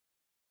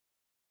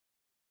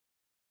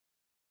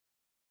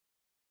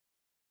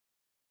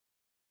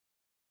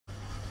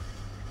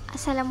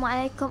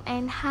Assalamualaikum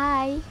and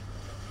hi.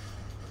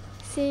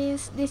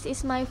 Since this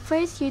is my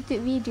first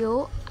YouTube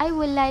video, I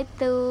would like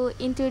to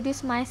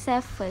introduce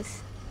myself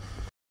first.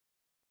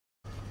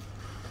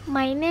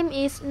 My name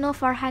is Nur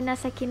Farhana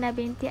Sakina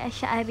binti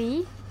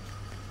Asy'ari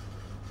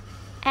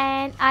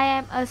and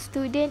I am a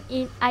student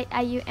in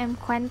IIUM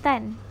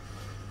Kuantan.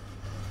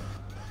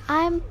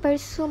 I'm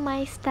pursue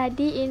my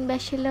study in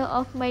Bachelor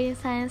of Marine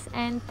Science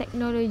and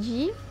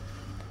Technology.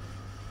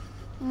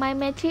 My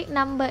metric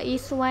number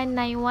is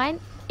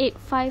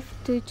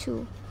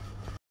 1918522.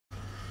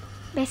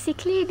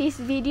 Basically, this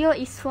video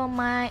is for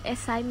my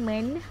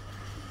assignment,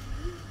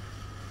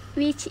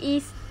 which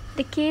is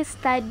the case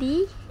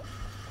study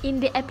in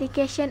the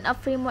application of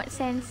remote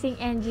sensing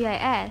and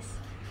GIS,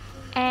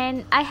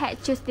 and I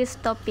had choose this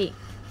topic.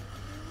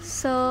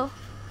 So,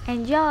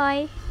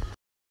 enjoy!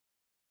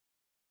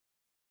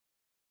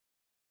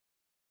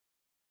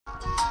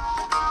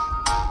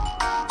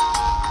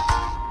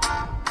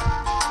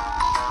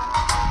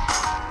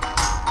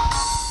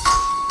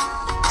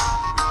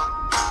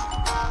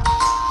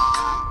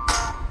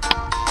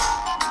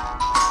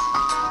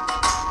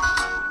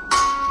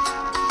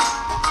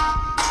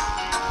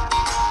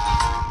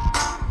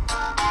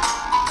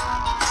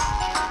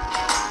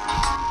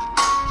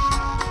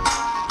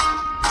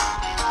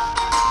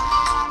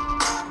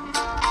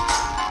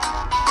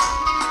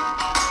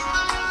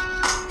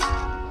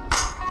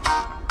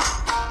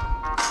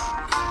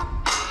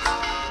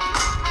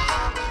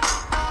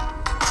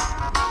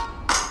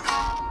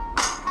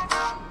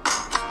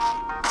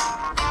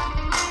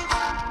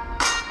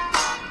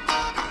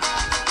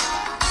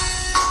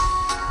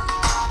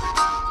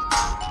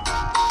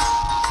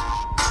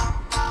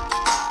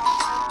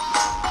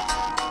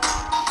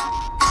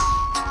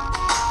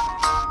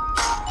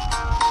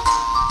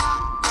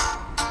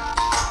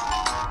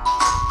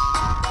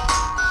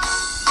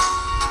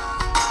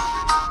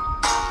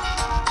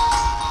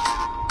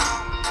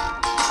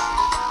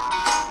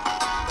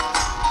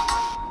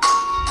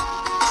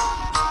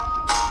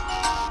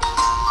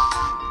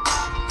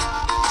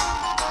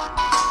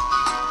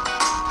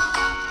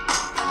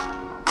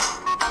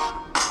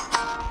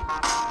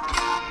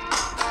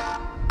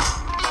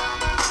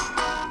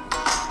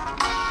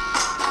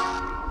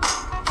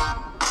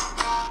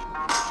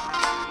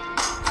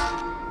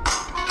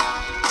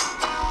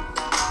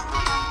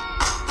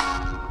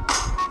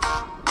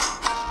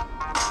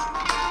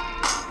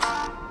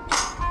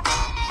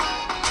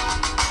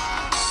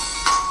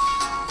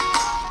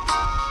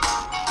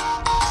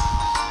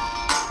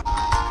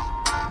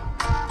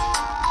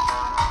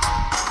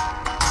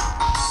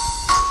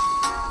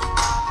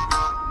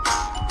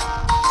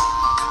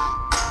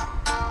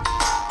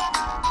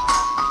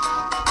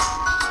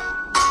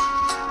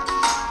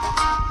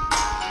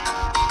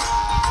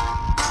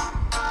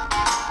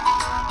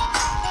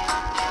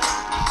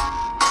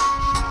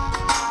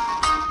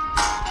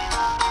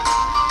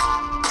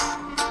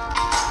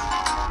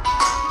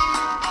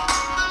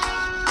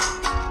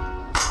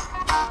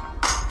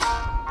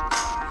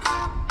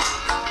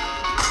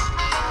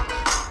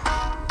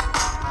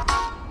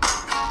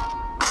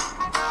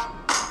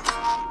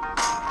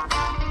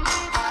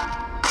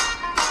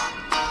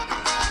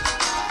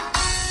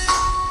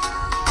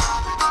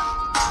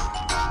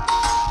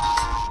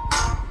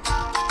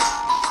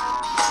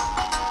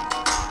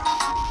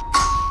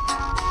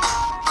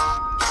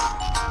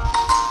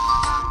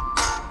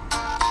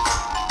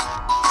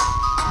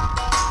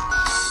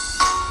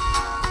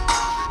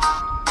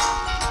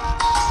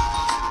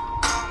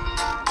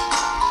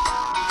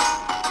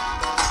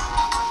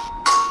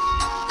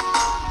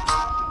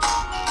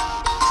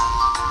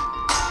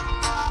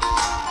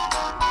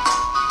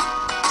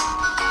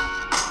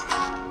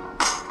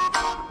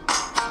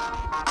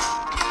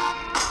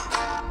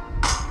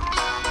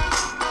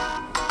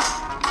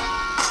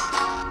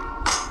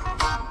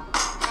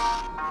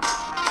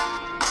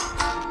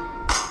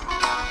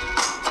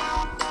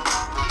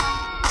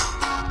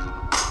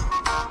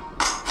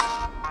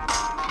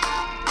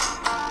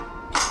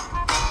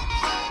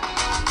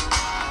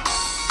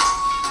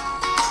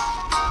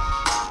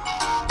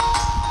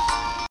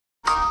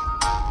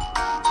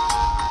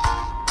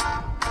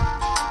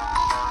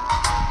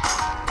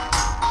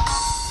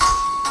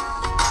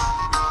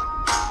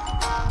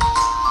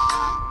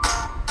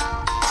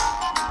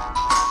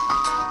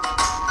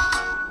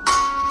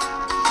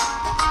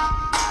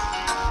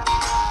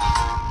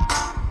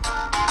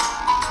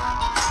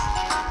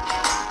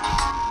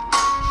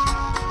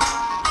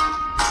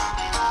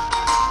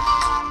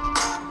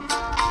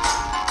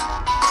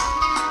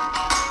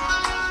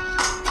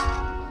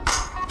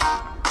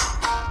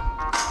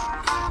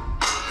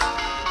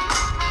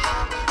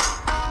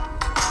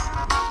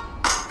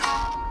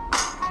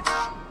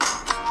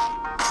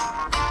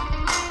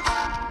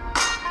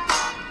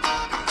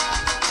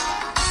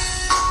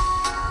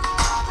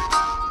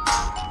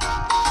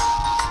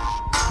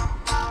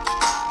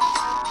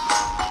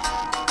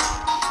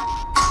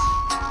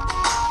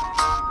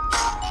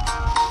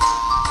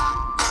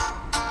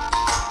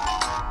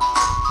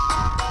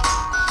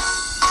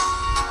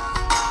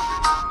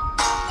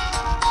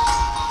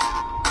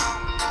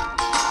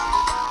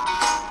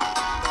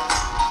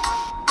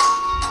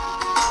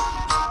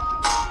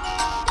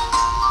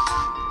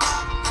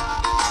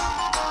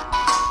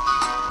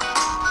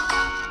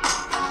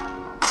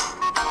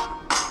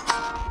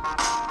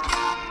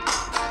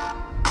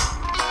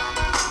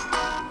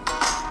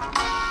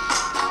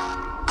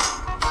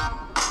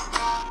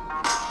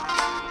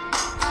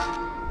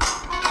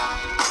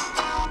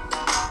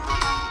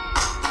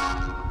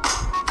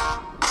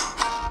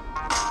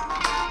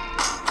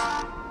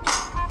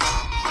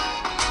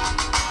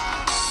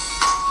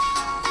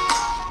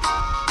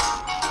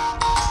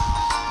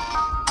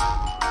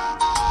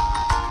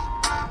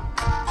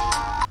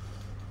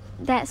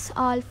 that's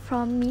all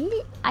from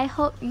me. I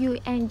hope you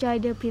enjoy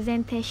the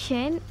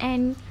presentation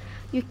and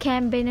you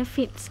can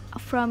benefit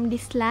from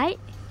this slide.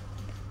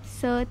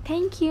 So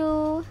thank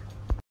you.